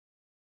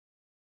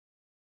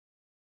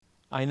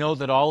I know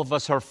that all of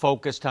us are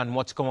focused on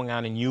what's going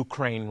on in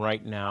Ukraine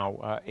right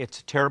now. It's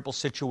a terrible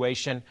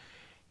situation,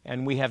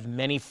 and we have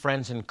many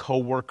friends and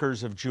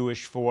co-workers of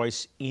Jewish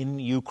Voice in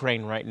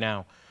Ukraine right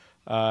now.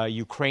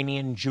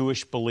 Ukrainian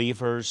Jewish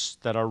believers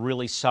that are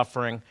really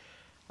suffering.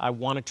 I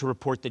wanted to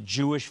report that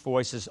Jewish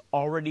Voice is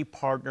already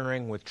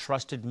partnering with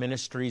trusted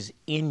ministries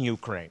in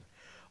Ukraine,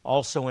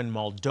 also in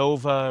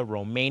Moldova,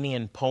 Romania,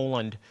 and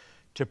Poland,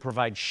 to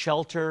provide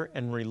shelter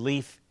and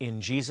relief in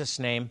Jesus'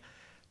 name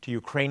to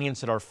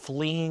Ukrainians that are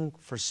fleeing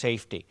for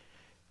safety.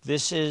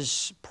 This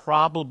is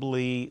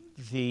probably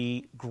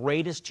the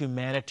greatest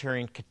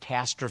humanitarian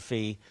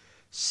catastrophe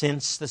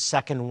since the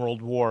Second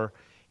World War,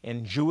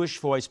 and Jewish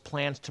Voice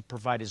plans to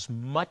provide as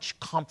much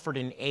comfort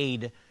and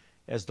aid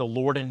as the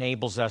Lord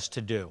enables us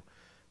to do.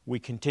 We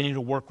continue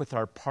to work with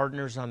our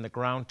partners on the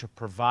ground to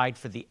provide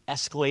for the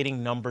escalating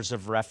numbers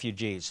of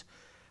refugees.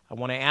 I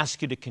want to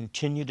ask you to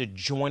continue to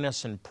join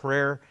us in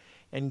prayer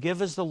and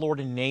give as the Lord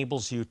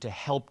enables you to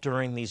help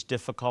during these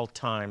difficult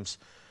times.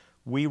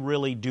 We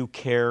really do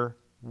care.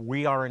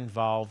 We are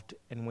involved,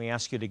 and we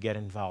ask you to get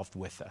involved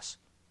with us.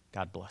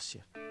 God bless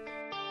you.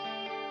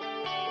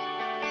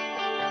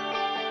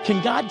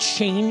 Can God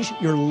change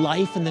your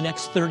life in the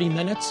next 30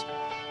 minutes?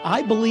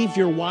 I believe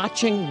you're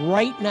watching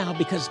right now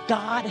because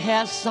God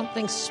has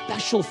something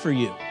special for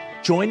you.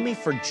 Join me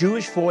for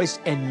Jewish Voice,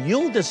 and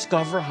you'll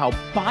discover how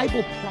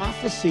Bible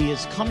prophecy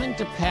is coming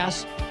to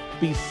pass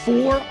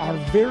before our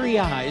very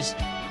eyes,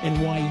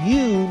 and why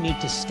you need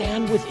to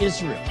stand with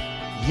Israel.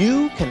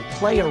 You can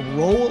play a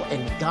role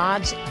in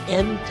God's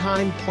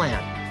end-time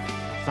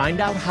plan.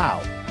 Find out how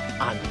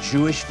on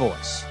Jewish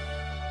Voice.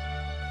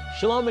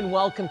 Shalom and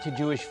welcome to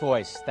Jewish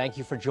Voice. Thank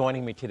you for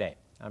joining me today.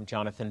 I'm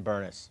Jonathan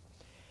Bernis.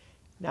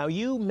 Now,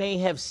 you may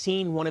have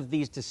seen one of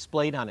these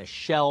displayed on a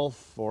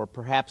shelf, or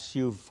perhaps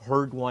you've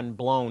heard one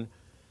blown,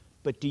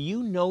 but do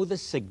you know the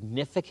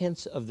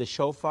significance of the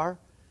shofar?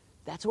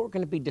 That's what we're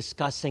going to be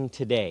discussing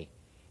today.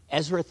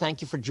 Ezra,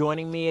 thank you for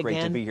joining me again.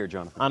 Great to be here,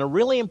 Jonathan. On a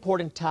really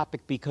important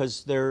topic,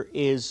 because there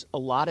is a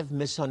lot of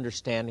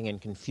misunderstanding and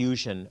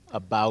confusion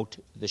about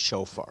the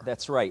shofar.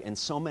 That's right, and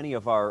so many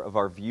of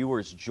our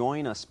viewers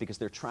join us because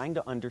they're trying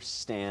to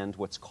understand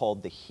what's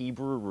called the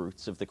Hebrew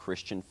roots of the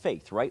Christian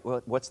faith, right?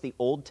 What's the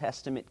Old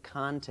Testament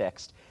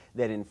context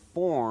that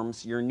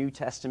informs your New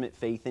Testament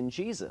faith in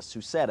Jesus,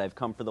 who said, "I've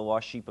come for the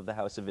lost sheep of the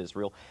house of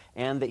Israel,"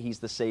 and that he's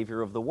the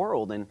Savior of the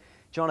world. And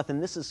Jonathan,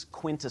 this is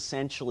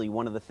quintessentially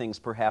one of the things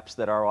perhaps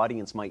that our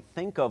audience might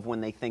think of when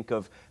they think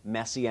of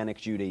Messianic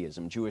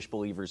Judaism, Jewish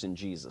believers in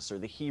Jesus, or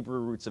the Hebrew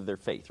roots of their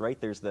faith, right?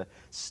 There's the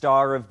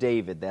Star of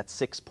David, that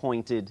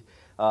six-pointed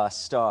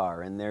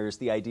star, and there's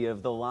the idea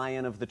of the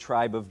Lion of the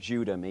tribe of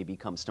Judah maybe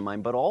comes to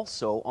mind, but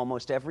also,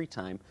 almost every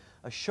time,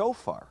 a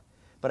shofar.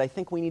 But I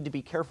think we need to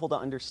be careful to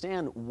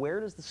understand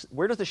where does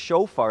the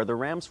shofar, the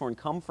ram's horn,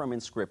 come from in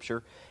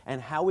Scripture, and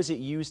how is it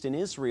used in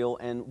Israel,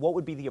 and what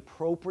would be the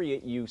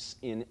appropriate use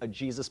in a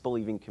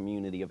Jesus-believing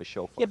community of a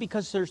shofar? Yeah,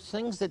 because there's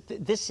things that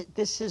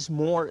this is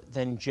more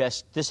than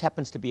just, this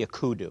happens to be a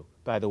kudu,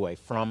 by the way,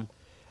 from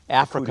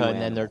Africa,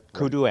 and then they're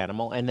kudu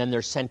animal, and then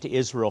they're sent to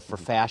Israel for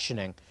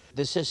fashioning.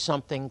 This is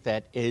something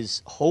that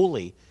is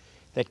holy,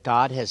 that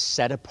God has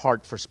set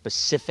apart for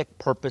specific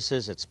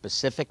purposes at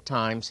specific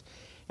times.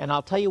 And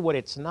I'll tell you what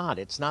it's not.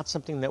 It's not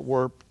something that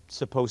we're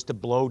supposed to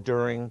blow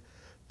during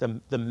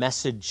the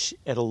message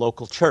at a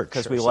local church.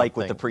 Because we like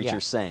what the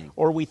preacher's saying.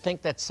 Or we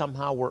think that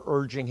somehow we're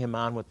urging him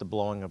on with the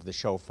blowing of the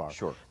shofar.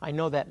 Sure. I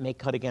know that may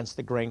cut against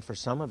the grain for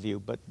some of you,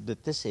 but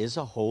that this is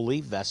a holy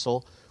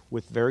vessel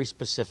with very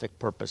specific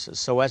purposes.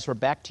 So Ezra,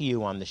 back to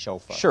you on the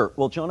shofar. Sure.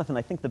 Well, Jonathan,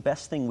 I think the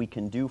best thing we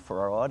can do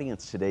for our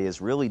audience today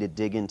is really to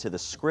dig into the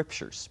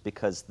Scriptures,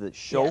 because the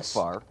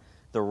shofar, yes,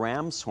 the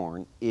ram's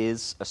horn,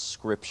 is a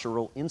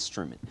scriptural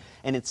instrument.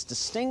 And it's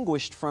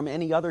distinguished from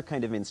any other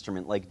kind of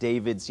instrument, like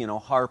David's,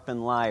 harp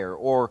and lyre,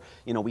 or,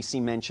 we see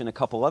mention a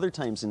couple other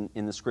times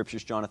in the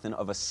Scriptures, Jonathan,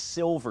 of a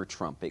silver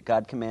trumpet.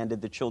 God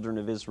commanded the children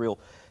of Israel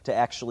to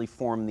actually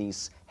form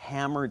these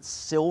hammered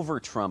silver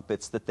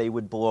trumpets that they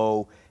would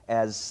blow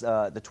as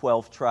the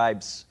 12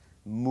 tribes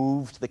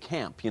moved the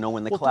camp,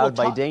 when the cloud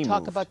by day moved.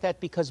 Talk about that,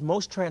 because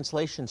most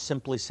translations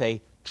simply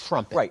say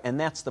trumpet. Right, and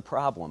that's the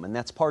problem, and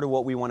that's part of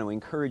what we want to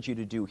encourage you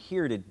to do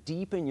here to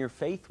deepen your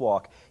faith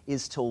walk,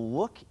 is to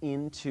look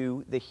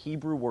into the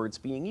Hebrew words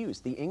being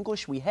used. The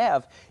English we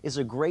have is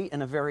a great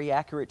and a very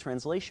accurate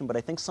translation, but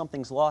I think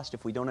something's lost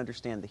if we don't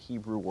understand the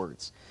Hebrew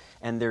words.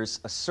 And there's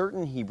a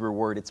certain Hebrew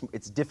word,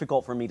 it's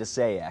difficult for me to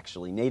say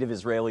actually. Native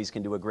Israelis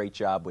can do a great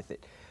job with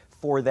it,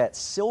 for that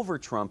silver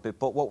trumpet,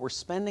 but what we're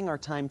spending our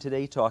time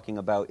today talking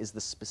about is the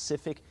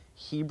specific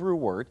Hebrew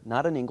word,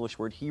 not an English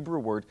word, Hebrew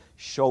word,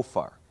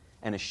 shofar.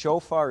 And a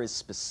shofar is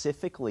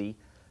specifically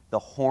the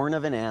horn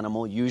of an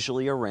animal,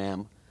 usually a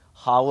ram,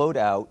 hollowed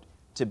out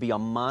to be a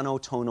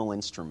monotonal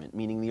instrument,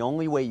 meaning the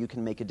only way you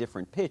can make a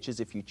different pitch is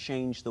if you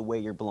change the way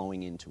you're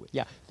blowing into it.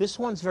 Yeah, this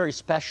one's very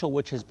special,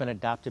 which has been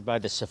adopted by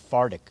the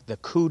Sephardic, the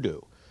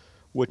kudu,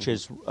 which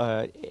is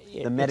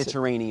the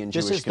Mediterranean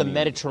Jewish community. This is the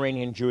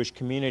Mediterranean Jewish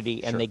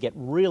community, and Sure. they get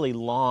really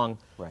long.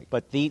 Right.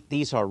 But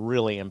these are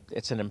really,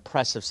 it's an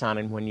impressive sound.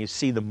 And when you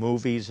see the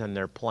movies and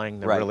they're playing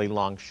the Right. really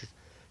long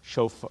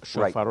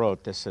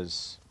shofarot, this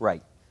is...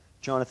 Right.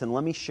 Jonathan,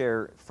 let me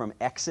share from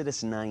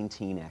Exodus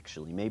 19,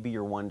 actually. Maybe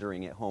you're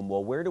wondering at home,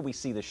 well, where do we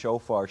see the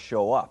shofar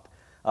show up?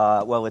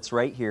 Well, it's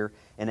right here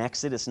in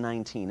Exodus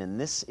 19, and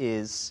this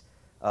is,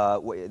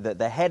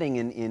 the heading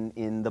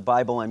in the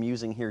Bible I'm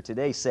using here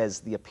today says,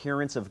 the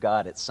appearance of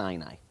God at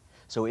Sinai.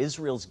 So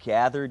Israel's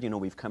gathered,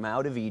 we've come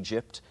out of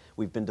Egypt,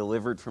 we've been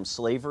delivered from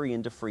slavery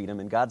into freedom,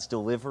 and God's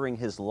delivering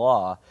His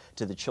law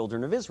to the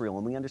children of Israel.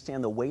 And we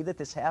understand the way that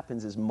this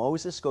happens is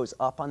Moses goes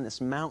up on this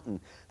mountain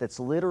that's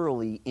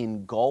literally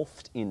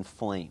engulfed in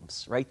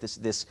flames, right?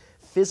 This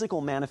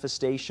physical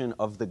manifestation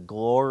of the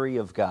glory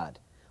of God.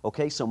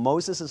 Okay, so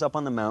Moses is up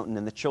on the mountain,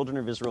 and the children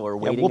of Israel are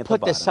waiting at the bottom. We'll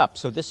put this up,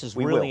 so this is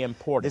really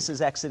important. This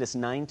is Exodus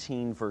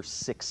 19, verse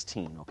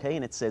 16, okay?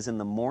 And it says, in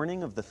the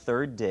morning of the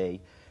third day,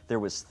 there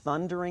was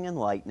thundering and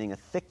lightning, a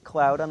thick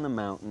cloud on the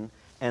mountain,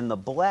 and the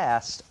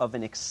blast of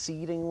an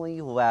exceedingly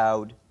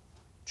loud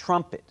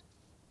trumpet.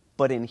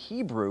 But in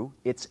Hebrew,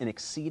 it's an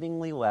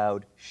exceedingly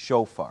loud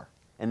shofar.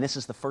 And this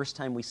is the first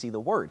time we see the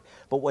word.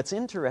 But what's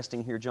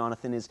interesting here,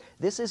 Jonathan, is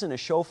this isn't a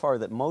shofar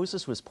that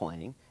Moses was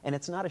playing, and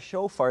it's not a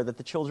shofar that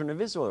the children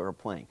of Israel are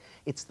playing.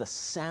 It's the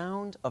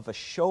sound of a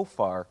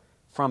shofar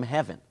from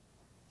heaven.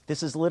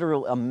 This is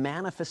literally a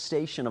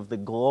manifestation of the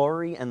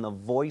glory and the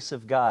voice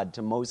of God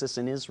to Moses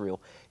and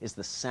Israel, is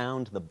the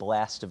sound, the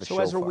blast of a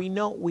shofar. So Ezra,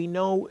 we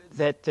know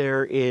that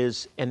there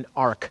is an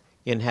ark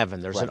in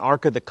heaven. There's Right. an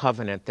ark of the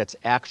covenant that's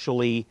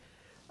actually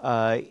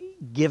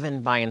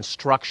given by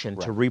instruction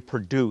to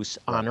reproduce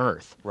on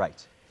earth.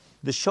 Right.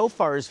 The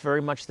shofar is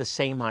very much the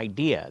same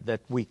idea,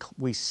 that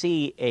we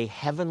see a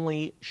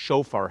heavenly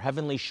shofar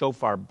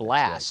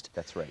blast.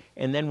 That's right.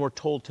 And then we're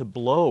told to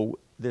blow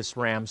this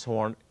ram's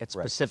horn at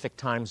specific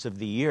times of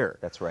the year.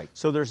 That's right.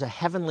 So there's a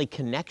heavenly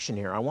connection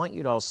here. I want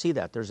you to all see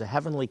that. There's a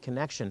heavenly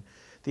connection.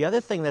 The other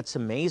thing that's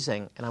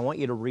amazing, and I want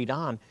you to read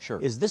on,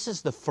 is this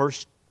is the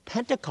first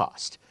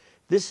Pentecost.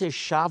 This is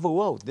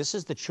Shavuot. This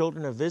is the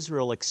children of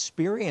Israel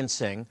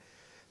experiencing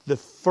the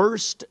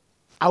first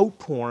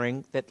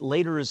outpouring that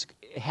later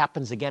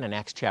happens again in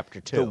Acts chapter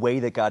 2. The way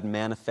that God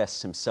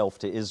manifests Himself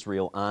to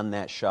Israel on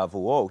that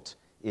Shavuot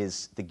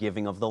is the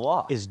giving of the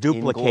law. Is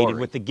duplicated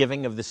with the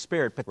giving of the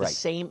Spirit. But Right. the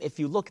same, if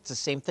you look, it's the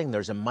same thing.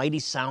 There's a mighty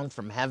sound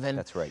from heaven.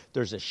 That's right.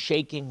 There's a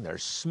shaking,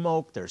 there's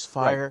smoke, there's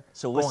fire. Right.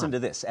 So listen to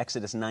this,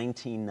 Exodus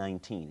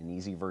 19:19, an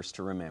easy verse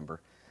to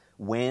remember.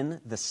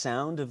 When the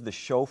sound of the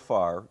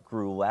shofar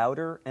grew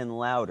louder and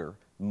louder,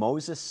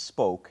 Moses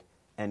spoke,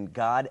 and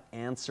God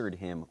answered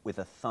him with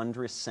a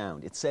thunderous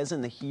sound. It says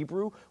in the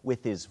Hebrew,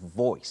 with His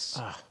voice.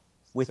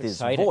 With His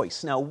exciting.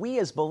 voice. Now, we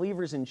as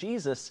believers in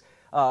Jesus,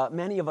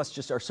 many of us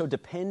just are so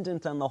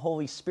dependent on the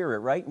Holy Spirit,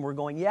 right? And we're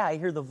going, yeah, I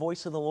hear the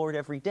voice of the Lord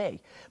every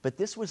day. But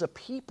this was a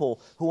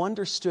people who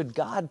understood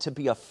God to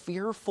be a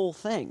fearful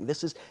thing.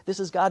 This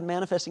is God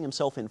manifesting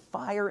Himself in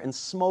fire and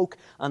smoke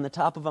on the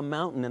top of a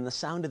mountain and the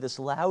sound of this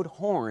loud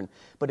horn.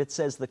 But it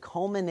says the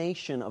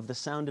culmination of the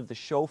sound of the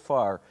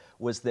shofar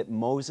was that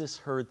Moses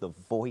heard the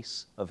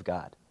voice of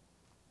God,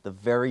 the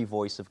very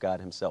voice of God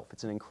Himself.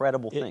 It's an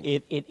incredible thing.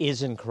 It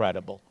is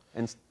incredible.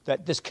 And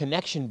that this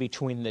connection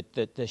between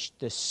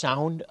the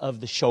sound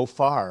of the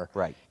shofar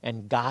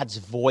and God's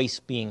voice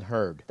being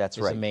heard is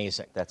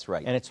amazing. That's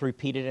right. And it's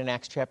repeated in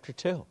Acts chapter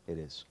 2. It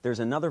is. There's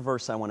another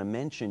verse I want to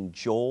mention,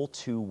 Joel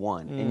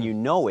 2:1. And you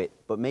know it,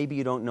 but maybe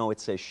you don't know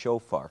it says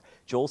shofar.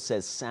 Joel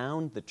says,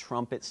 sound the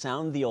trumpet,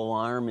 sound the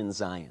alarm in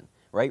Zion.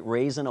 Right?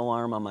 Raise an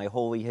alarm on my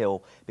holy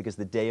hill because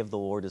the day of the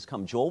Lord has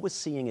come. Joel was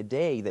seeing a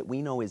day that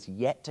we know is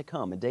yet to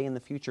come, a day in the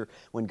future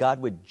when God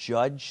would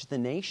judge the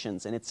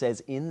nations. And it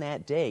says, in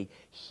that day,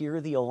 hear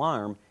the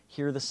alarm,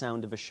 hear the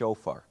sound of a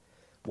shofar.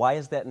 Why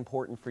is that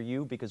important for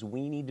you? Because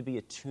we need to be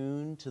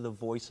attuned to the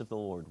voice of the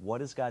Lord.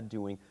 What is God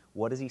doing?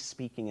 What is He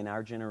speaking in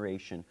our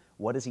generation?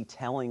 What is He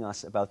telling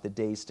us about the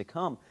days to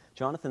come?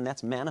 Jonathan,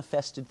 that's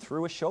manifested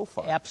through a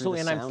shofar.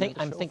 Absolutely, and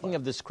I'm thinking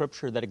of the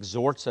scripture that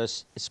exhorts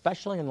us,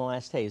 especially in the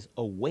last days,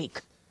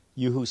 awake,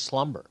 you who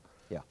slumber.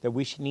 Yeah. That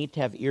we need to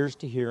have ears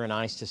to hear and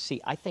eyes to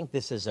see. I think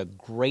this is a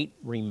great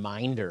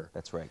reminder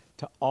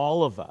to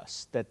all of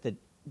us that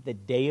the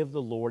day of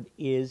the Lord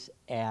is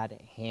at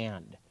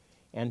hand,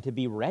 and to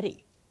be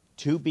ready.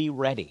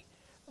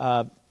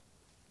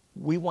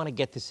 We want to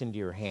get this into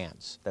your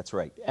hands. That's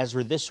right.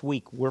 Ezra, this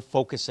week we're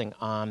focusing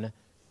on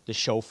the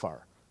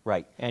shofar.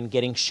 Right. And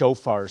getting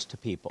shofars to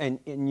people. And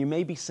you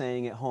may be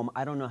saying at home,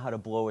 I don't know how to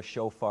blow a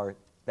shofar.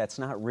 That's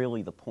not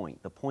really the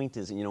point. The point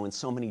is, in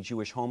so many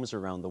Jewish homes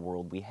around the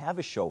world, we have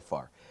a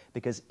shofar.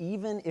 Because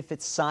even if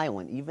it's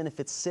silent, even if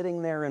it's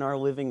sitting there in our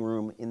living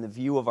room, in the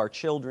view of our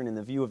children, in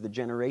the view of the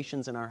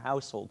generations in our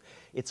household,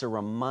 it's a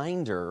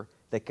reminder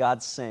that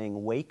God's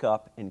saying, wake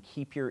up and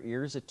keep your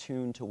ears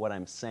attuned to what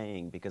I'm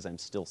saying because I'm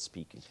still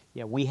speaking.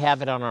 Yeah, we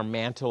have it on our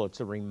mantle. It's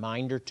a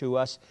reminder to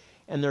us.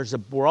 And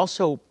we're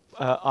also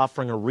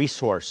offering a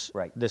resource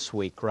Right. this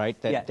week, right?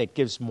 Yeah. That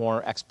gives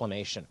more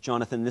explanation.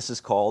 Jonathan, this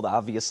is called,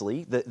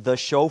 obviously, the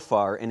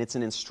Shofar, and it's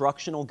an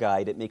instructional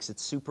guide. It makes it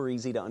super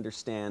easy to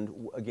understand,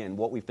 again,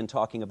 what we've been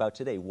talking about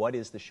today. What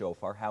is the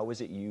Shofar? How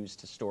is it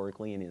used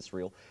historically in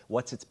Israel?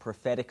 What's its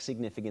prophetic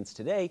significance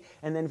today?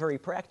 And then very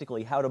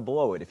practically, how to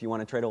blow it. If you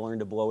want to try to learn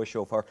to blow a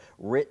shofar,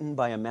 written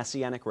by a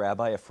Messianic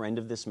rabbi, a friend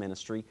of this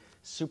ministry.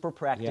 Super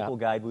practical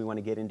guide we want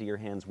to get into your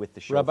hands with the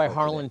Shofar Rabbi today.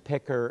 Harlan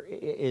Picker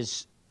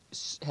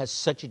has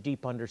such a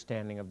deep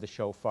understanding of the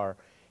shofar,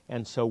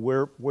 and so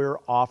we're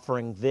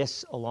offering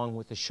this along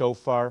with the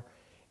shofar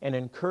and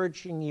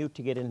encouraging you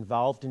to get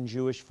involved in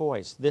Jewish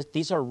Voice.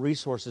 These are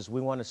resources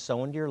we want to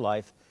sow into your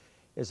life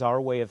as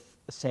our way of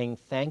saying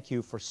thank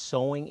you for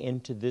sowing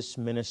into this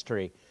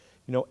ministry.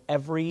 You know,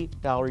 every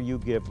dollar you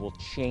give will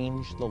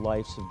change the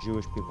lives of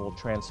Jewish people, will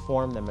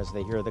transform them as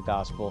they hear the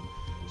gospel.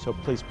 So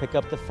please pick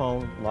up the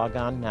phone, log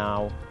on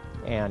now,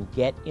 and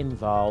get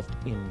involved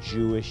in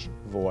Jewish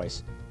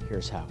Voice.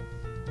 Here's how.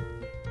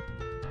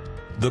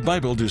 The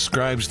Bible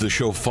describes the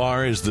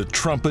shofar as the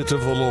trumpet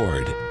of the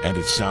Lord, and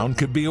its sound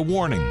could be a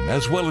warning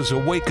as well as a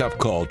wake-up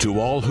call to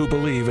all who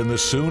believe in the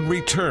soon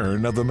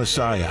return of the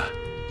Messiah.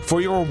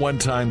 For your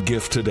one-time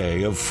gift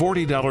today of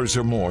 $40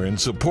 or more in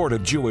support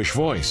of Jewish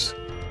Voice,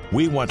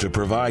 we want to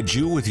provide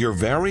you with your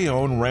very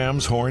own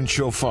ram's horn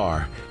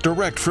shofar,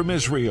 direct from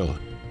Israel.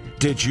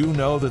 Did you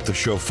know that the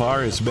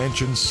shofar is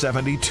mentioned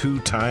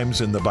 72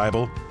 times in the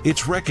Bible?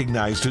 It's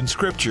recognized in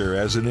Scripture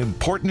as an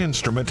important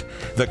instrument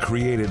that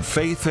created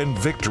faith and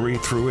victory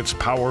through its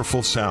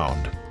powerful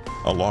sound.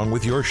 Along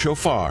with your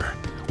shofar,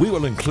 we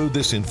will include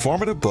this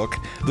informative book,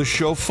 The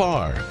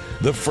Shofar,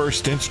 the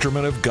first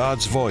instrument of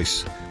God's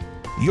voice.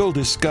 You'll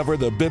discover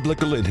the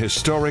biblical and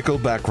historical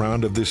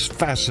background of this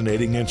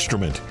fascinating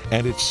instrument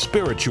and its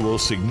spiritual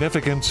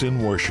significance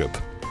in worship.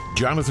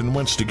 Jonathan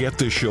wants to get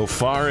this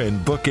shofar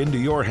and book into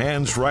your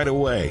hands right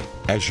away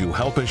as you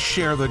help us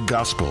share the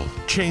gospel,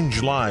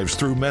 change lives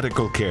through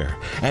medical care,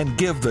 and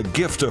give the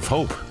gift of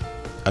hope.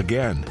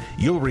 Again,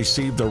 you'll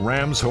receive the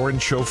ram's horn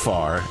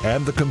shofar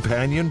and the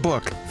companion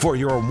book for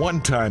your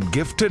one-time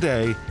gift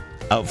today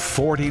of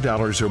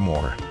 $40 or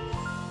more.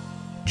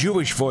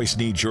 Jewish Voice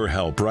needs your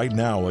help right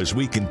now as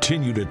we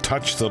continue to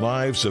touch the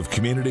lives of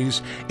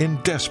communities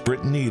in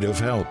desperate need of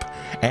help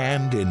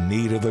and in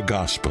need of the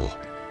gospel.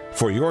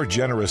 For your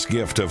generous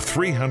gift of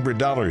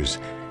 $300,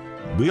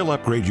 we'll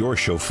upgrade your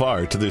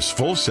shofar to this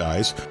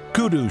full-size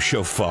kudu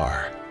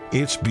shofar.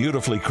 It's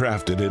beautifully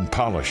crafted and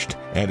polished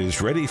and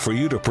is ready for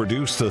you to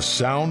produce the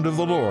sound of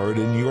the Lord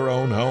in your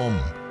own home.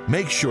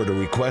 Make sure to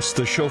request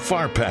the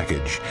shofar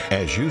package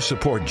as you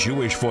support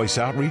Jewish Voice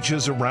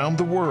outreaches around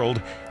the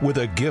world with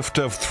a gift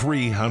of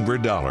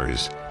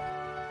 $300.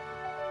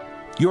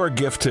 Your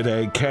gift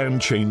today can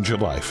change a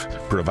life,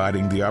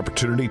 providing the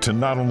opportunity to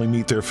not only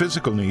meet their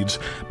physical needs,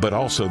 but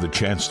also the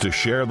chance to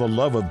share the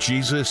love of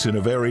Jesus in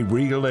a very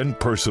real and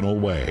personal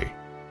way.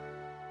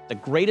 The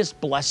greatest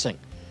blessing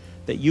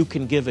that you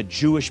can give a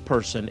Jewish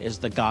person is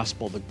the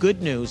gospel, the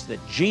good news that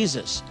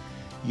Jesus,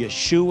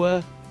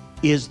 Yeshua,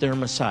 is their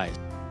Messiah.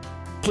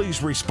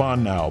 Please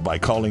respond now by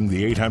calling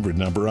the 800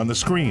 number on the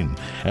screen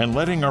and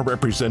letting our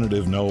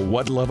representative know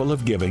what level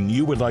of giving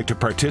you would like to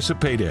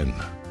participate in.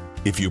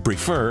 If you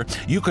prefer,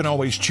 you can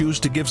always choose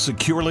to give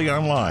securely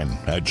online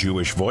at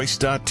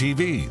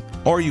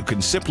jewishvoice.tv, or you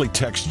can simply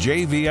text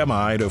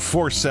JVMI to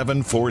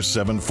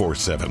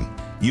 474747.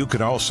 You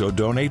can also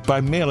donate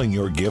by mailing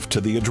your gift to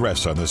the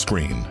address on the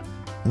screen.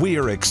 We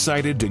are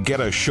excited to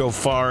get a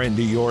shofar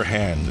into your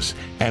hands,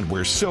 and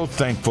we're so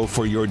thankful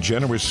for your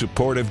generous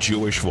support of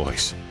Jewish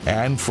Voice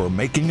and for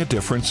making a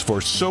difference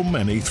for so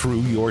many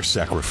through your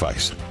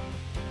sacrifice.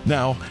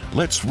 Now,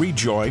 let's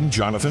rejoin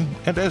Jonathan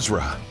and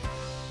Ezra.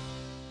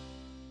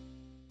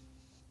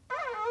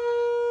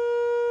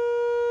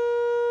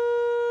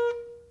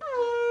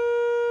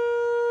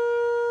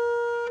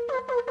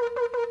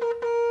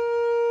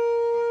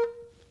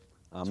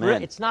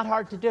 Amen. It's not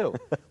hard to do.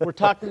 We're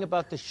talking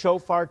about the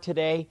shofar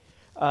today.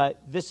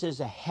 This is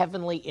a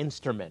heavenly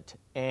instrument,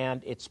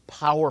 and it's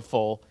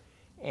powerful,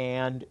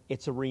 and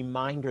it's a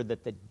reminder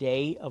that the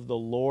day of the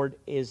Lord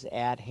is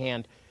at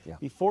hand. Yeah.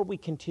 Before we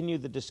continue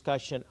the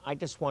discussion, I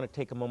just want to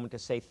take a moment to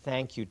say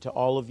thank you to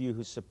all of you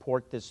who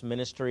support this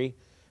ministry.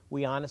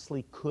 We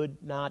honestly could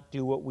not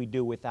do what we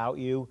do without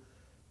you.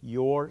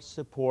 Your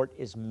support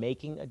is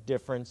making a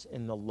difference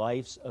in the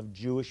lives of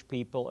Jewish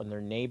people and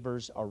their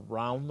neighbors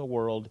around the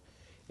world,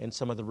 in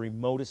some of the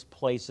remotest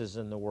places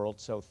in the world.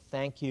 So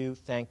thank you,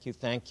 thank you,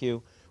 thank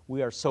you.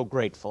 We are so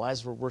grateful.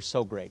 Ezra, we're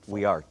so grateful.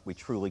 We are. We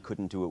truly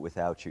couldn't do it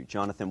without you.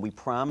 Jonathan, we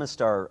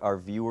promised our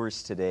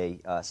viewers today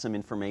some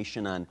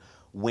information on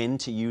when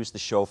to use the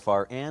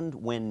shofar and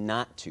when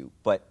not to.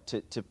 But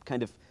to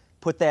kind of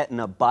put that in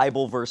a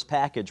Bible verse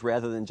package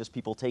rather than just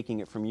people taking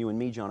it from you and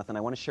me, Jonathan,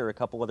 I want to share a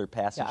couple other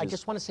passages. Yeah, I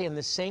just want to say, in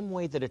the same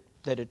way that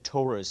a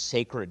Torah is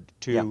sacred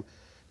to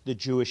the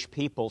Jewish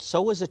people,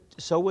 so is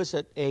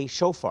a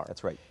shofar.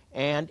 That's right.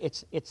 And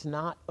it's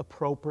not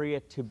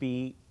appropriate to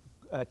be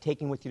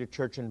taking with you to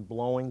church and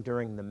blowing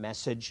during the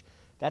message.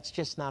 That's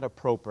just not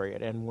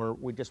appropriate, and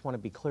we just want to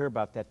be clear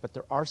about that, but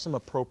there are some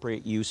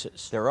appropriate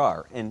uses. There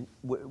are, and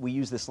we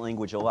use this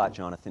language a lot,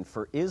 Jonathan.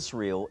 For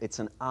Israel, it's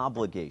an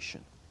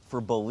obligation.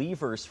 For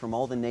believers from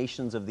all the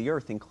nations of the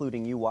earth,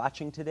 including you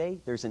watching today,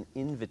 there's an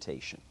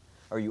invitation.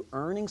 Are you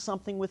earning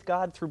something with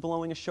God through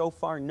blowing a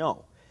shofar?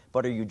 No.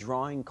 But are you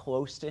drawing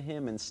close to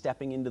Him and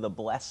stepping into the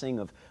blessing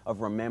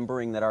of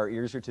remembering that our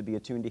ears are to be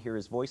attuned to hear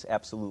His voice?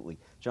 Absolutely.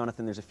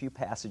 Jonathan, there's a few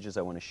passages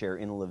I want to share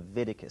in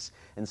Leviticus.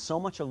 And so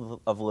much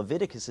of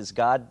Leviticus is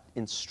God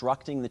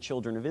instructing the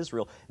children of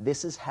Israel,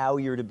 this is how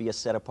you're to be a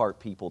set-apart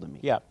people to me.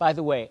 Yeah, by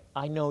the way,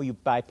 I know you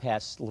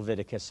bypass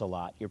Leviticus a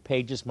lot. Your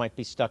pages might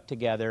be stuck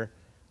together.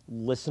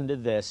 Listen to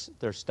this.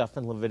 There's stuff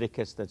in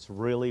Leviticus that's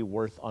really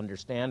worth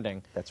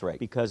understanding. That's right.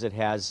 Because it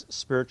has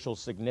spiritual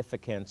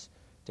significance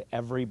to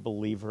every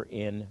believer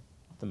in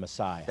the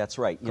Messiah. That's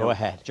right. Go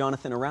ahead.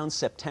 Jonathan, around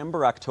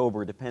September,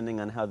 October, depending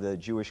on how the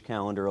Jewish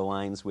calendar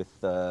aligns with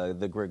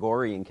the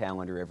Gregorian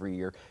calendar every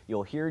year,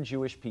 you'll hear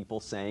Jewish people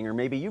saying, or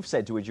maybe you've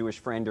said to a Jewish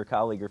friend or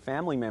colleague or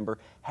family member,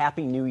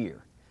 Happy New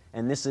Year.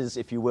 And this is,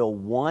 if you will,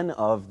 one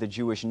of the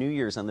Jewish New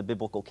Years on the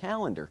biblical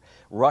calendar.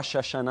 Rosh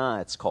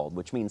Hashanah, it's called,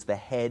 which means the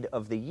head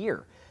of the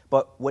year.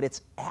 But what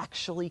it's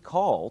actually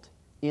called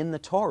in the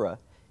Torah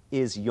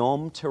is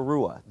Yom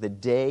Teruah, the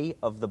day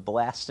of the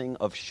blasting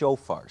of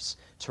shofars.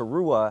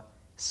 Teruah,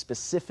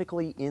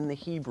 specifically in the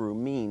Hebrew,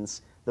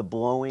 means the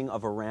blowing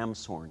of a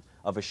ram's horn,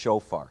 of a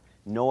shofar,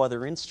 no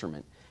other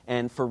instrument.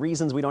 And for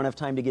reasons we don't have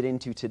time to get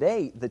into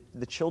today,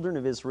 the children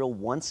of Israel,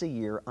 once a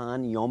year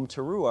on Yom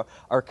Teruah,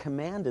 are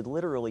commanded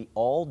literally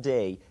all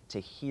day to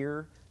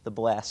hear the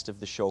blast of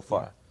the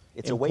shofar. Yeah.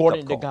 It's important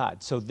a wake-up call. to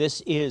God. So this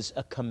is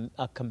a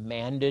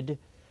commanded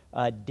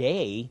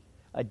day,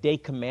 a day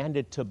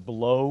commanded to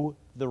blow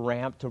the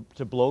ram,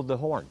 to blow the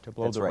horn, to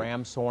blow That's the right.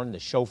 ram's horn, the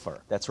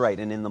shofar. That's right.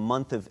 And in the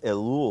month of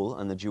Elul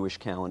on the Jewish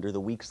calendar,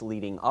 the weeks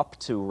leading up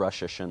to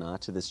Rosh Hashanah,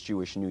 to this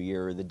Jewish New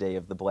Year, or the day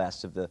of the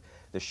blast of the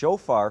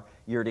shofar,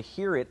 you're to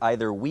hear it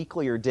either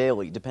weekly or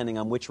daily, depending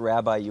on which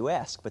rabbi you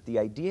ask. But the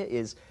idea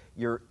is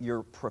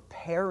you're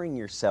preparing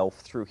yourself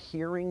through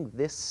hearing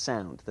this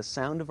sound, the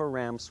sound of a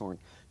ram's horn,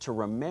 to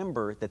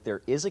remember that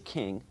there is a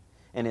king,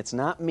 and it's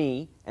not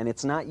me, and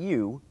it's not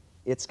you,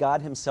 it's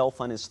God Himself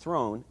on His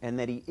throne, and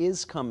that He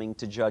is coming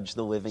to judge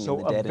the living and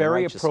the dead in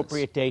righteousness. So a very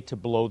appropriate day to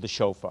blow the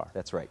shofar.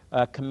 That's right.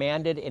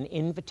 Commanded an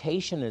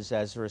invitation, as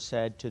Ezra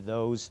said, to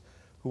those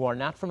who are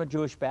not from a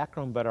Jewish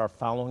background but are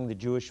following the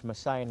Jewish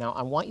Messiah. Now,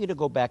 I want you to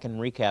go back and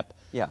recap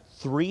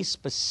three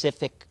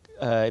specific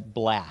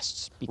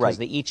blasts, because Right.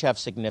 they each have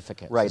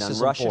significance. Right. This On is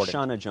Rosh important.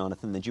 Hashanah,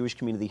 Jonathan, the Jewish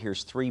community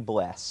hears three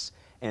blasts.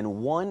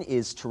 And one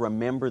is to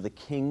remember the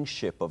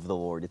kingship of the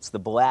Lord. It's the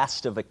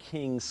blast of a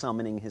king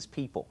summoning his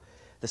people.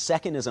 The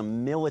second is a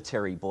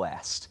military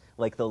blast,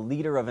 like the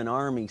leader of an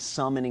army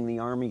summoning the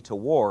army to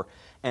war.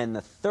 And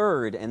the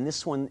third, and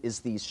this one is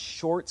these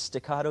short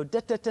staccato,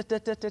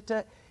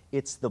 da-da-da-da-da-da-da,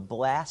 it's the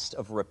blast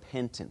of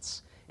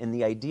repentance. And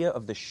the idea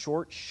of the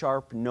short,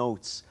 sharp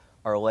notes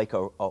are like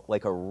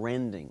a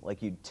rending,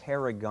 like you'd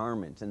tear a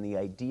garment. And the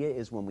idea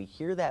is when we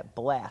hear that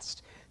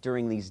blast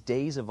during these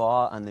days of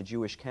awe on the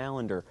Jewish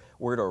calendar,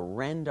 we're to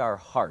rend our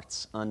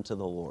hearts unto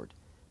the Lord,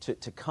 to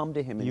come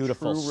to Him in true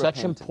repentance.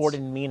 Such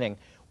important meaning.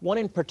 One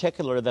in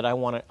particular that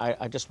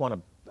I just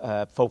want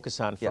to focus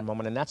on for a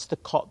moment, and that's the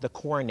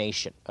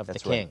coronation of the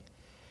king. Right.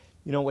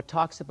 You know, it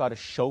talks about a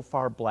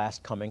shofar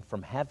blast coming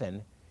from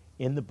heaven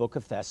in the book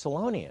of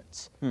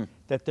Thessalonians,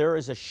 that there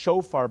is a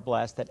shofar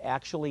blast that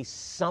actually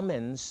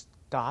summons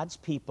God's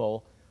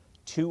people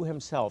to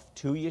Himself,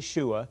 to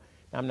Yeshua.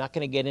 Now, I'm not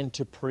going to get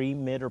into pre,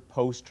 mid, or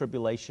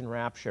post-tribulation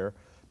rapture,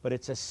 but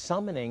it's a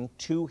summoning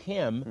to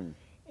Him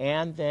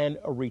and then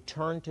a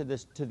return to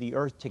the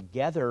earth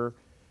together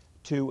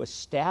to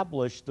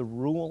establish the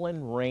rule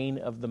and reign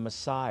of the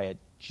Messiah.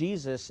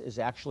 Jesus is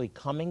actually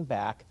coming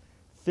back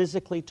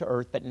physically to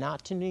earth, but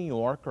not to New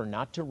York or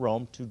not to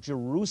Rome, to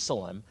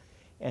Jerusalem,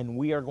 and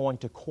we are going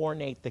to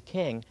coronate the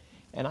king.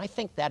 And I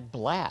think that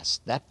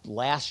blast, that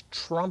last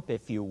trump,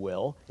 if you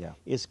will,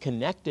 is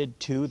connected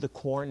to the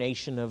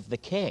coronation of the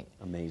king.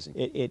 Amazing.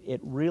 It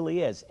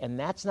really is. And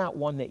that's not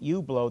one that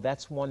you blow,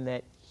 that's one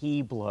that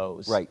He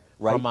blows Right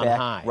from on back,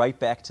 high. Right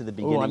back to the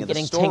beginning of the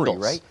story, tingles.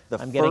 right? The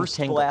I'm getting first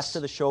tingles. blast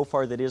of the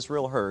shofar that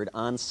Israel heard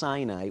on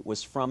Sinai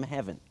was from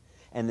heaven.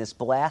 And this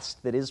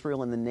blast that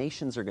Israel and the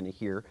nations are going to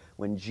hear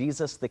when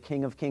Jesus, the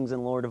King of Kings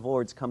and Lord of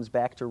Lords, comes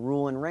back to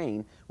rule and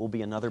reign will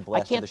be another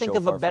blast of the shofar. I can't think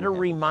of a better from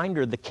heaven.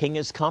 reminder the king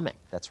is coming.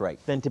 That's right.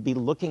 Than to be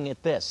looking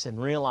at this and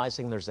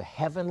realizing there's a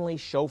heavenly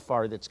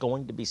shofar that's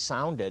going to be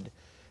sounded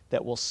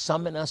that will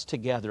summon us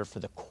together for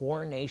the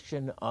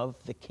coronation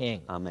of the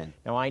king. Amen.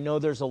 Now, I know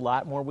there's a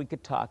lot more we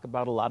could talk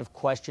about, a lot of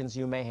questions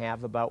you may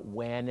have about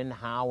when and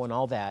how and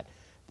all that.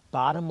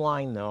 Bottom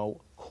line,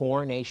 though,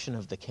 coronation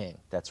of the king.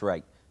 That's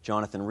right.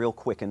 Jonathan, real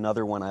quick,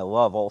 another one I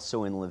love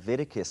also in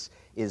Leviticus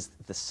is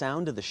the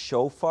sound of the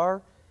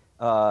shofar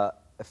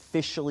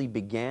officially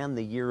began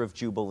the year of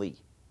Jubilee.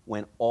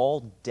 when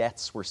all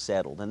debts were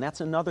settled. And that's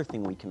another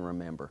thing we can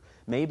remember.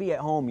 Maybe at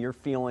home you're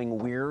feeling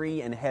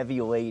weary and heavy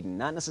laden,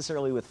 not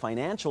necessarily with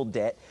financial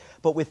debt,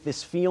 but with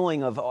this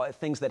feeling of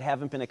things that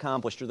haven't been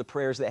accomplished or the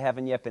prayers that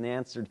haven't yet been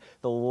answered.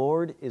 The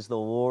Lord is the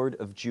Lord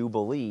of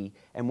Jubilee,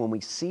 and when we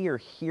see or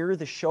hear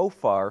the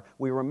shofar,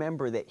 we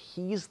remember that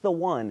He's the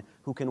one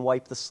who can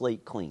wipe the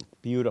slate clean.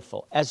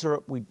 Beautiful. Ezra,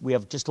 we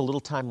have just a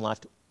little time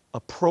left.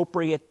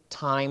 Appropriate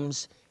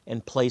times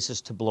and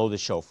places to blow the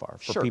shofar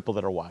for people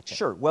that are watching.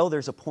 Sure. Well,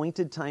 there's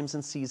appointed times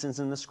and seasons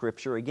in the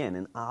Scripture. Again,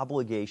 an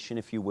obligation,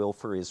 if you will,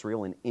 for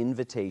Israel, an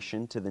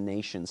invitation to the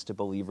nations, to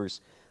believers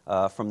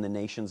from the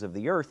nations of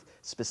the earth.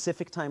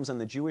 Specific times on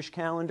the Jewish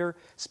calendar,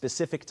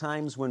 specific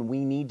times when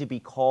we need to be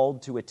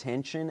called to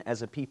attention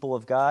as a people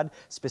of God,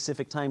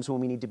 specific times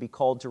when we need to be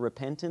called to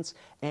repentance,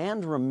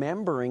 and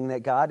remembering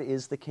that God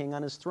is the King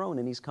on His throne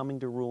and He's coming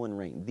to rule and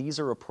reign. These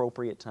are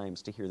appropriate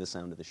times to hear the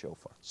sound of the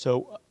shofar.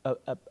 So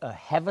a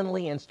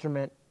heavenly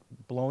instrument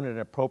blown at an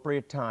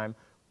appropriate time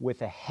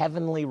with a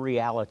heavenly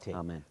reality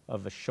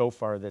of a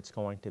shofar that's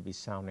going to be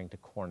sounding to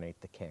coronate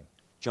the King.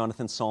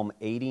 Jonathan, Psalm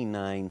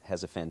 89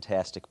 has a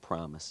fantastic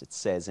promise. It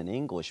says in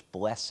English,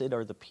 "Blessed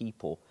are the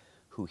people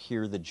who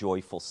hear the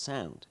joyful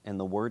sound." And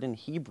the word in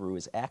Hebrew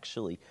is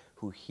actually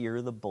who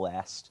hear the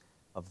blast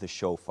of the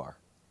shofar.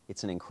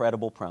 It's an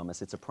incredible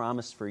promise. It's a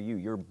promise for you.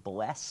 You're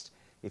blessed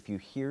if you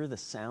hear the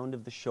sound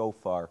of the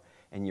shofar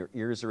and your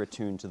ears are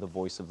attuned to the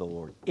voice of the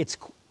Lord. It's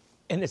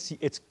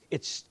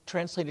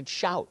translated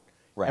shout.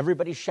 Right.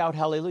 Everybody shout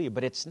hallelujah,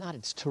 but it's not.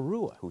 It's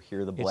teruah. Who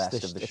hear the blast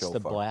of the shofar. It's the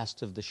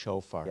blast of the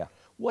shofar. Yeah.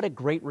 What a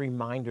great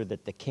reminder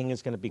that the King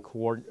is going to be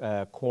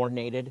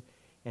coronated,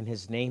 and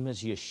His name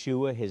is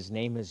Yeshua, His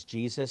name is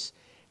Jesus,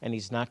 and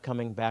He's not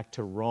coming back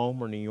to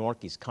Rome or New York.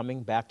 He's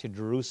coming back to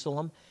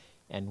Jerusalem,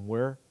 and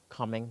we're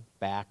coming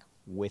back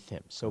with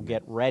Him. So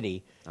get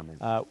ready.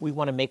 We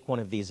want to make one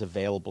of these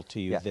available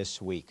to you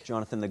this week.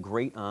 Jonathan, the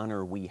great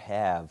honor we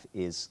have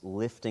is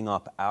lifting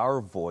up our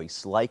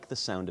voice like the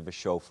sound of a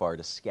shofar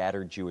to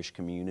scattered Jewish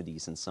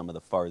communities in some of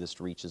the farthest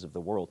reaches of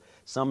the world,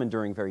 some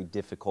enduring very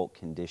difficult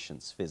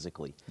conditions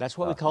physically. That's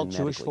what we call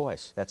Jewish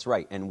voice. That's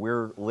right, and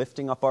we're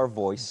lifting up our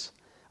voice,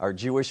 our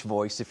Jewish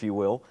voice, if you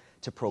will,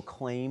 to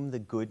proclaim the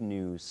good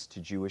news to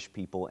Jewish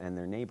people and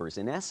their neighbors.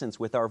 In essence,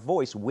 with our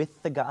voice, with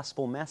the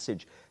gospel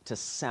message, to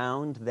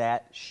sound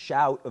that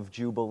shout of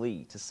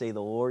jubilee, to say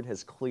the Lord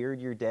has cleared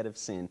your debt of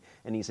sin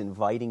and He's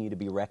inviting you to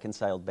be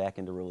reconciled back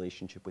into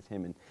relationship with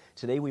Him. And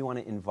today we want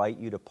to invite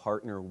you to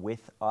partner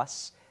with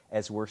us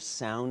as we're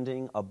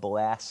sounding a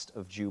blast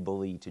of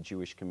jubilee to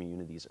Jewish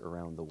communities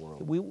around the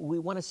world. We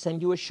want to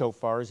send you a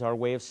shofar as our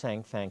way of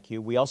saying thank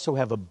you. We also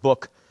have a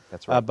book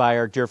That's right. By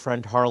our dear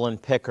friend Harlan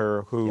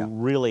Picker, who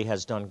really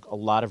has done a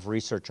lot of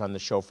research on the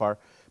shofar,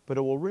 but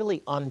it will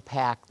really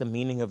unpack the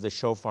meaning of the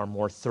shofar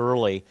more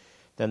thoroughly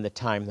than the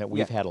time that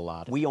we've had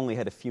allotted. We only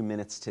had a few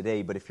minutes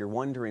today, but if you're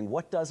wondering,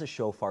 what does a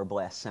shofar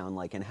blast sound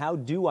like, and how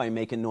do I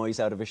make a noise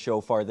out of a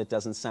shofar that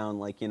doesn't sound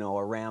like,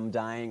 a ram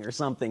dying or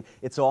something,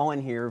 it's all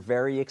in here,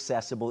 very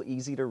accessible,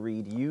 easy to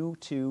read. You,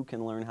 too,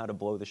 can learn how to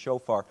blow the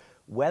shofar.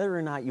 Whether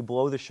or not you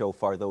blow the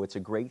shofar, though, it's a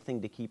great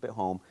thing to keep at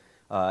home.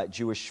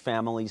 Jewish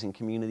families and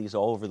communities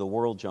all over the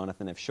world,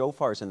 Jonathan, have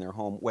shofars in their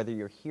home. Whether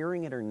you're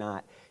hearing it or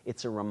not,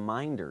 it's a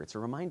reminder. It's a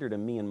reminder to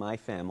me and my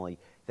family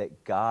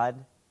that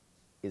God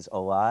is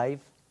alive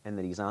and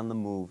that He's on the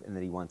move and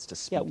that He wants to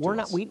speak to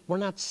us. We're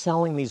not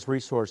selling these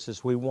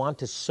resources. We want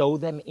to sow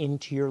them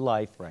into your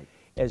life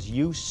as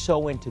you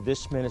sow into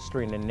this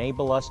ministry and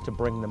enable us to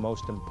bring the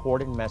most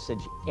important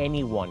message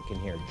anyone can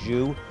hear,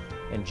 Jew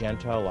and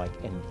Gentile alike,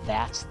 and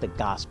that's the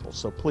gospel.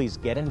 So please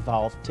get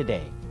involved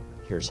today.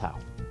 Here's how.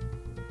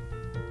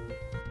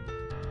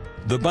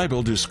 The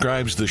Bible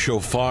describes the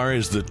shofar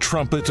as the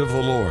trumpet of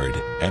the Lord,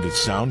 and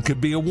its sound could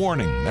be a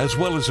warning as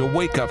well as a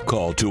wake-up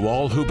call to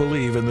all who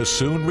believe in the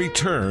soon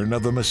return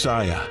of the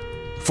Messiah.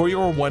 For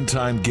your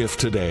one-time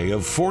gift today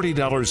of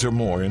 $40 or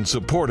more in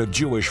support of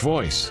Jewish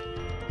Voice,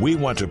 we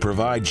want to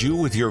provide you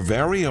with your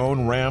very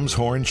own ram's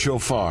horn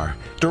shofar,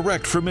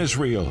 direct from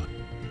Israel.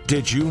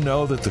 Did you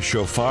know that the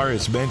shofar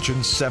is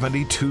mentioned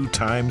 72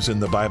 times in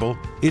the Bible?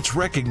 It's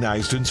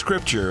recognized in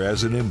Scripture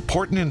as an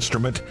important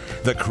instrument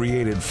that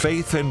created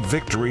faith and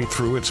victory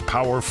through its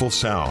powerful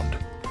sound.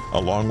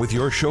 Along with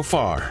your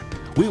shofar,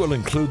 we will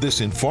include this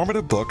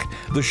informative book,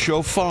 The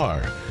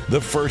Shofar,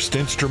 the first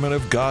instrument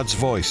of God's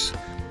voice.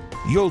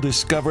 You'll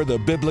discover the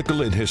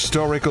biblical and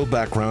historical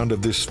background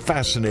of this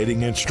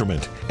fascinating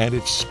instrument and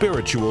its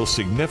spiritual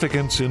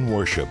significance in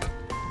worship.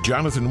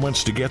 Jonathan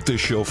wants to get the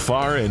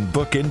shofar and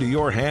book into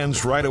your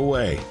hands right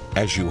away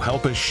as you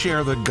help us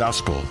share the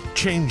gospel,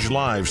 change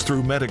lives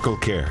through medical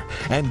care,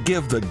 and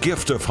give the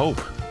gift of hope.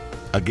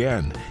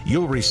 Again,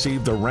 you'll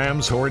receive the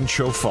ram's horn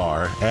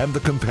shofar and the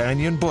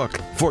companion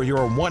book for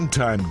your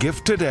one-time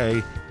gift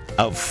today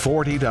of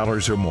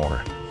 $40 or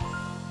more.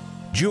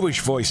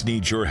 Jewish Voice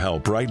needs your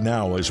help right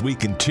now as we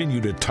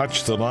continue to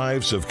touch the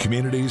lives of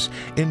communities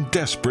in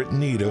desperate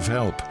need of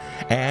help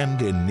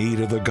and in need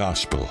of the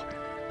gospel.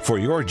 For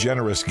your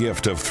generous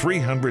gift of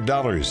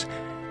 $300,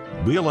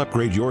 We'll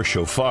upgrade your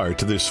shofar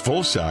to this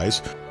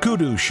full-size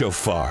kudu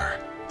shofar.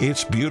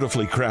 It's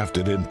beautifully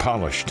crafted and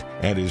polished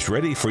and is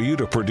ready for you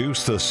to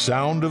produce the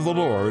sound of the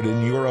Lord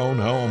in your own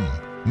home.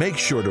 Make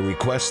sure to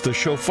request the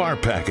Shofar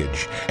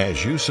package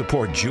as you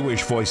support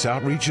Jewish Voice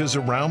outreaches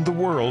around the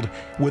world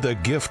with a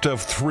gift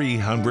of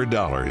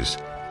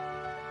 $300.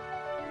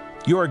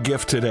 Your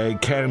gift today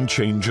can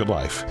change a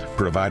life,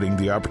 providing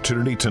the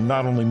opportunity to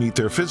not only meet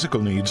their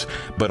physical needs,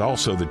 but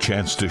also the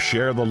chance to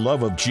share the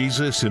love of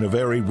Jesus in a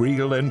very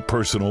real and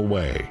personal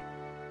way.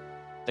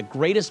 The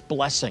greatest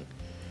blessing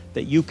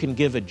that you can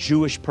give a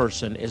Jewish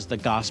person is the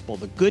gospel,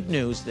 the good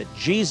news that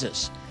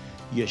Jesus,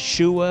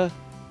 Yeshua,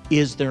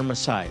 is their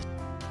Messiah.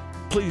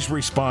 Please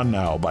respond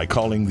now by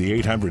calling the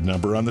 800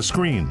 number on the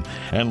screen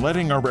and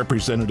letting our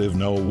representative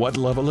know what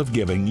level of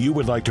giving you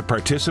would like to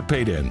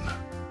participate in.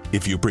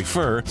 If you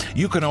prefer,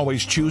 you can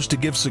always choose to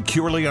give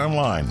securely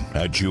online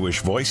at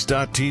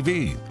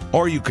jewishvoice.tv,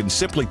 or you can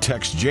simply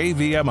text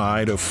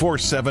JVMI to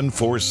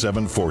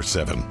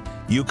 474747.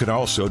 You can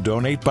also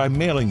donate by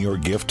mailing your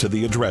gift to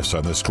the address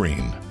on the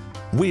screen.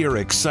 We are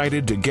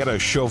excited to get a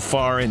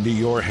shofar into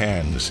your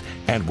hands,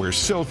 and we're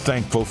so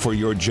thankful for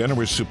your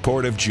generous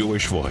support of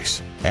Jewish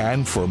Voice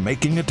and for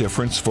making a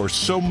difference for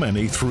so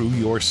many through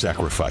your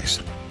sacrifice.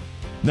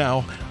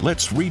 Now,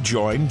 let's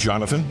rejoin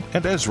Jonathan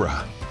and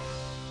Ezra.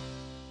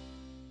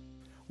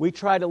 We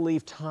try to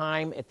leave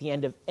time at the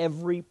end of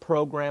every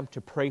program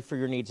to pray for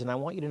your needs, and I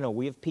want you to know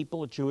we have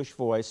people at Jewish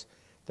Voice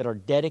that are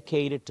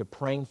dedicated to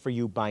praying for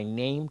you by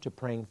name, to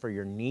praying for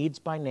your needs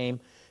by name,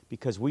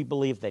 because we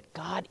believe that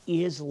God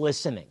is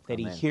listening, that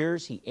Amen. He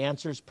hears, He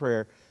answers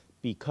prayer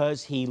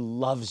because He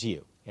loves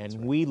you, and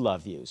right. We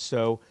love you.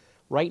 So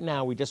right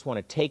now, we just want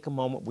to take a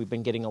moment. We've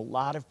been getting a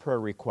lot of prayer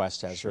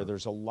requests, Ezra. Sure.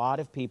 There's a lot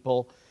of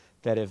people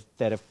that have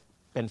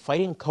been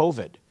fighting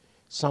COVID,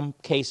 some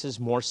cases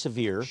more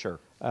severe, sure.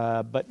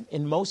 But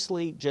in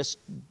mostly just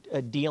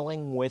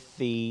dealing with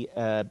the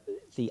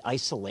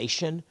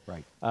isolation,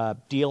 right.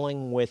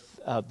 Dealing with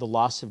the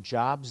loss of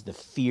jobs, the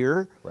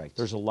fear. Right.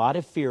 There's a lot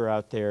of fear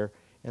out there.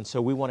 And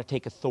so we want to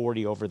take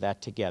authority over that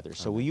together.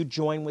 So will you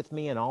join with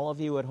me and all of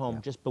you at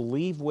home? Just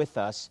believe with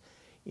us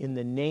in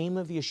the name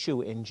of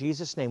Yeshua. In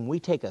Jesus' name, we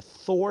take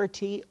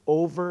authority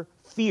over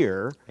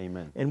fear.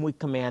 Amen. And we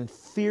command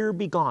fear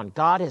be gone.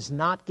 God has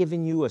not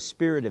given you a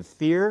spirit of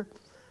fear,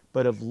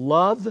 but of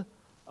love,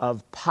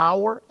 of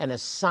power, and a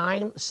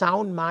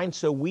sound mind.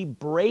 So we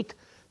break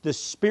the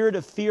spirit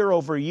of fear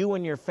over you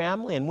and your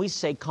family, and we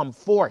say, come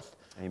forth.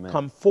 Amen.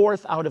 Come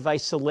forth out of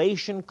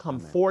isolation. Come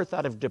Amen. Forth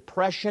out of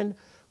depression.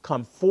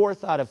 Come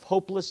forth out of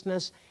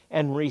hopelessness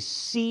and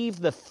receive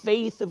the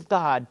faith of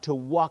God to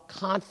walk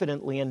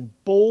confidently and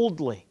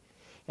boldly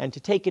and to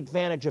take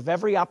advantage of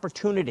every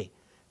opportunity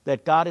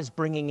that God is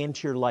bringing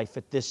into your life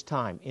at this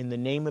time. In the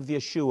name of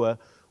Yeshua,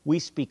 we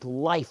speak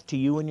life to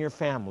you and your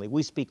family.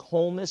 We speak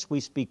wholeness, we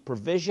speak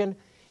provision,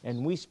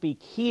 and we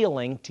speak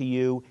healing to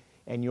you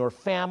and your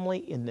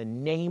family in the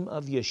name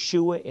of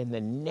Yeshua, in the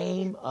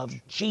name of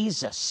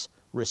Jesus.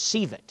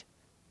 Receive it.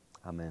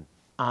 Amen.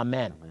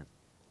 Amen. Amen.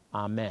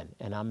 Amen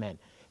and amen.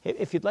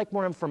 If you'd like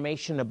more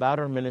information about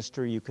our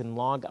ministry, you can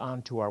log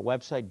on to our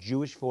website,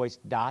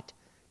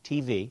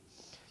 jewishvoice.tv.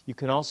 You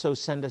can also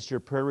send us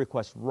your prayer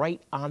requests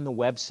right on the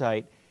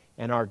website,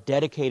 and our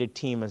dedicated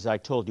team, as I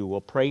told you,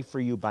 will pray for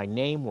you by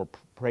name. We'll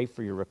pray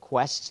for your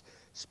requests,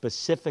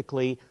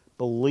 specifically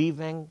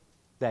believing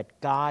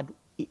that God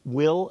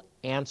will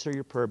answer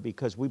your prayer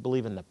because we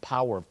believe in the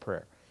power of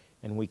prayer,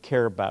 and we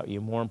care about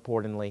you. More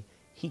importantly,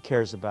 He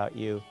cares about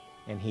you,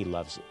 and He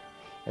loves you.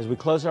 As we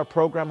close our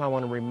program, I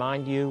want to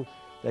remind you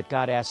that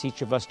God asks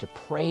each of us to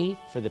pray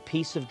for the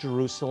peace of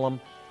Jerusalem,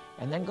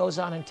 and then goes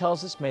on and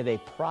tells us, may they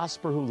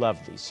prosper who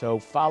love thee. So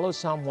follow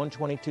Psalm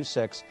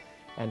 122:6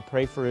 and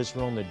pray for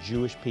Israel and the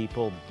Jewish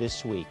people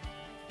this week.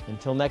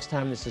 Until next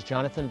time, this is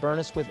Jonathan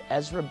Bernis with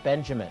Ezra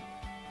Benjamin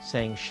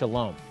saying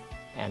shalom,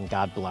 and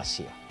God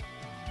bless you.